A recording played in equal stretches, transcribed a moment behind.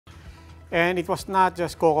And it was not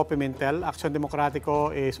just Coco Pimentel. Aksyon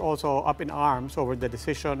Demokratiko is also up in arms over the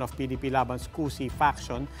decision of PDP-Laban's Kusi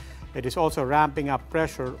faction. It is also ramping up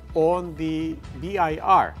pressure on the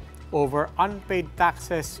BIR over unpaid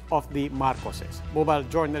taxes of the Marcoses. Mobile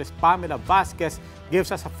journalist Pamela Vasquez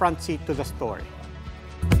gives us a front seat to the story.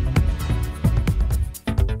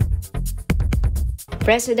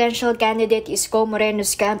 Presidential candidate Isko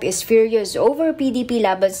Moreno's camp is furious over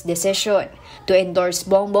PDP-Laban's decision to endorse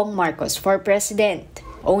Bongbong Marcos for president.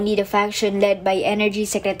 Only the faction led by Energy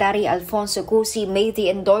Secretary Alfonso Cusi made the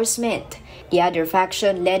endorsement. The other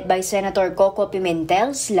faction led by Senator Coco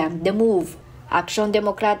Pimentel slammed the move. Aksyon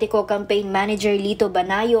Demokratiko campaign manager Lito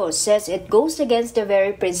Banayo says it goes against the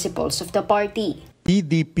very principles of the party.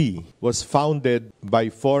 PDP was founded by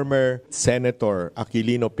former Senator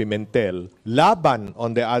Aquilino Pimentel. Laban,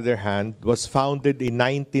 on the other hand, was founded in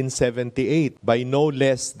 1978 by no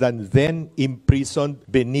less than then-imprisoned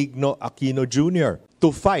Benigno Aquino Jr.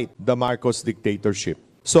 to fight the Marcos dictatorship.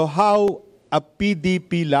 So how a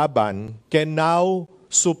PDP-Laban can now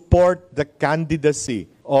support the candidacy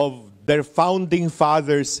of their founding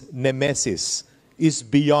father's nemesis is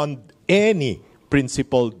beyond any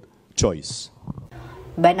principled choice.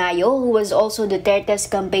 Banayo, who was also Duterte's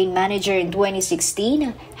campaign manager in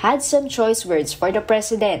 2016, had some choice words for the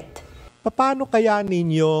president. Paano kaya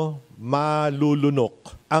ninyo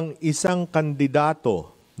malulunok ang isang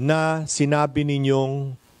kandidato na sinabi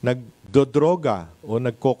ninyong nagdodroga o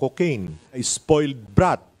nagko-cocaine, spoiled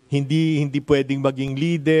brat, hindi pwedeng maging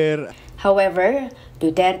leader? However,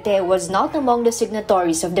 Duterte was not among the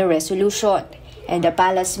signatories of the resolution, and the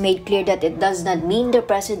palace made clear that it does not mean the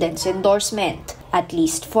president's endorsement, at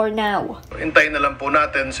least for now. Hintayin na lang po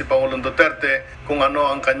natin si Pangulong Duterte kung ano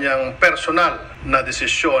ang kanyang personal na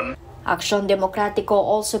desisyon. Aksyon Demokratiko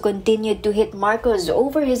also continued to hit Marcos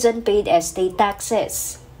over his unpaid estate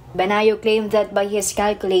taxes. Banayo claimed that by his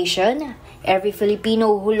calculation, every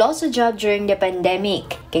Filipino who lost a job during the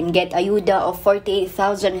pandemic can get ayuda of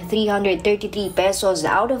 48,333 pesos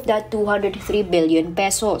out of that 203 billion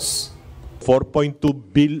pesos. 4.2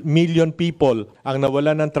 million people ang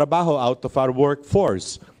nawalan ng trabaho out of our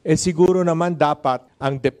workforce. Siguro naman dapat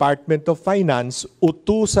ang Department of Finance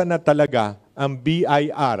utusan na talaga ang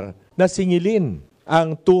BIR na singilin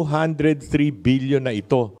ang 203 billion na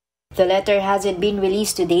ito. The letter hasn't been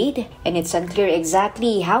released to date, and it's unclear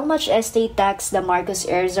exactly how much estate tax the Marcos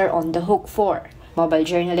heirs are on the hook for. Mobile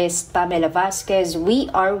journalist Pamela Vasquez, We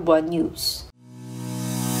Are One News.